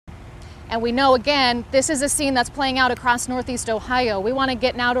And we know, again, this is a scene that's playing out across Northeast Ohio. We want to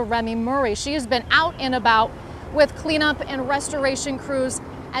get now to Remy Murray. She has been out and about with cleanup and restoration crews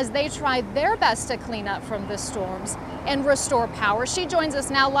as they try their best to clean up from the storms and restore power. She joins us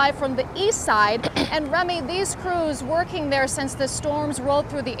now live from the east side. And Remy, these crews working there since the storms rolled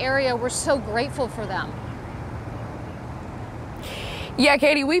through the area, we're so grateful for them. Yeah,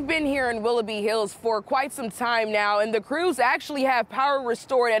 Katie, we've been here in Willoughby Hills for quite some time now, and the crews actually have power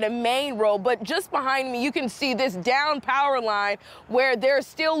restored at a main road, but just behind me you can see this down power line where there's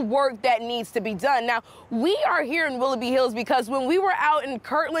still work that needs to be done. Now, we are here in Willoughby Hills because when we were out in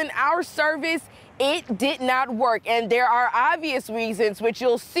Kirtland, our service, it did not work, and there are obvious reasons which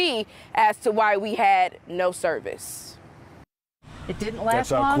you'll see as to why we had no service. It didn't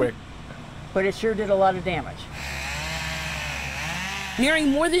last long, quick, but it sure did a lot of damage. Nearing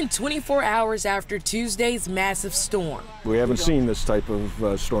more than 24 hours after Tuesday's massive storm. We haven't seen this type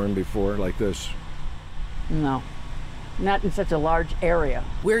of storm before like this. No, not in such a large area.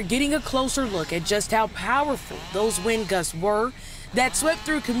 We're getting a closer look at just how powerful those wind gusts were that swept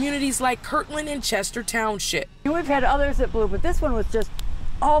through communities like Kirtland and Chester Township. We've had others that blew, but this one was just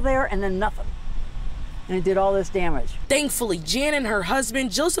all there and then nothing. And it did all this damage. Thankfully, Jan and her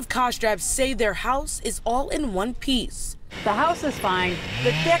husband, Joseph Kostrap, say their house is all in one piece. The house is fine.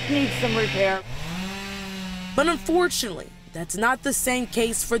 The deck needs some repair. But unfortunately, that's not the same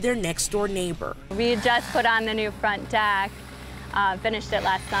case for their next door neighbor. We just put on the new front deck, finished it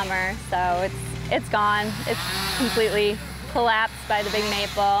last summer, so it's gone. It's completely collapsed by the big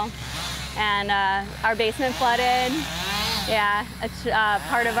maple, and our basement flooded. Yeah,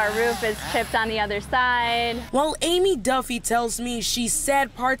 part of our roof is chipped on the other side. While Amy Duffy tells me she's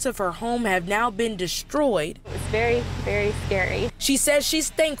sad parts of her home have now been destroyed. It was very, very scary. She says she's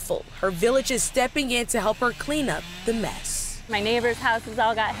thankful her village is stepping in to help her clean up the mess. My neighbor's houses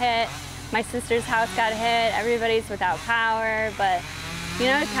all got hit. My sister's house got hit. Everybody's without power, but you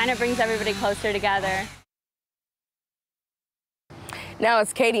know, it kind of brings everybody closer together. Now,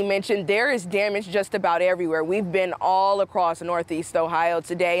 as Katie mentioned, there is damage just about everywhere. We've been all across Northeast Ohio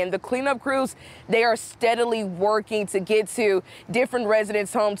today, and the cleanup crews, they are steadily working to get to different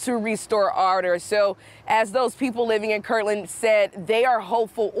residents' homes to restore order. So as those people living in Kirtland said, they are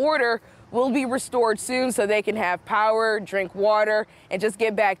hopeful order will be restored soon so they can have power, drink water, and just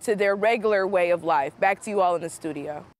get back to their regular way of life. Back to you all in the studio.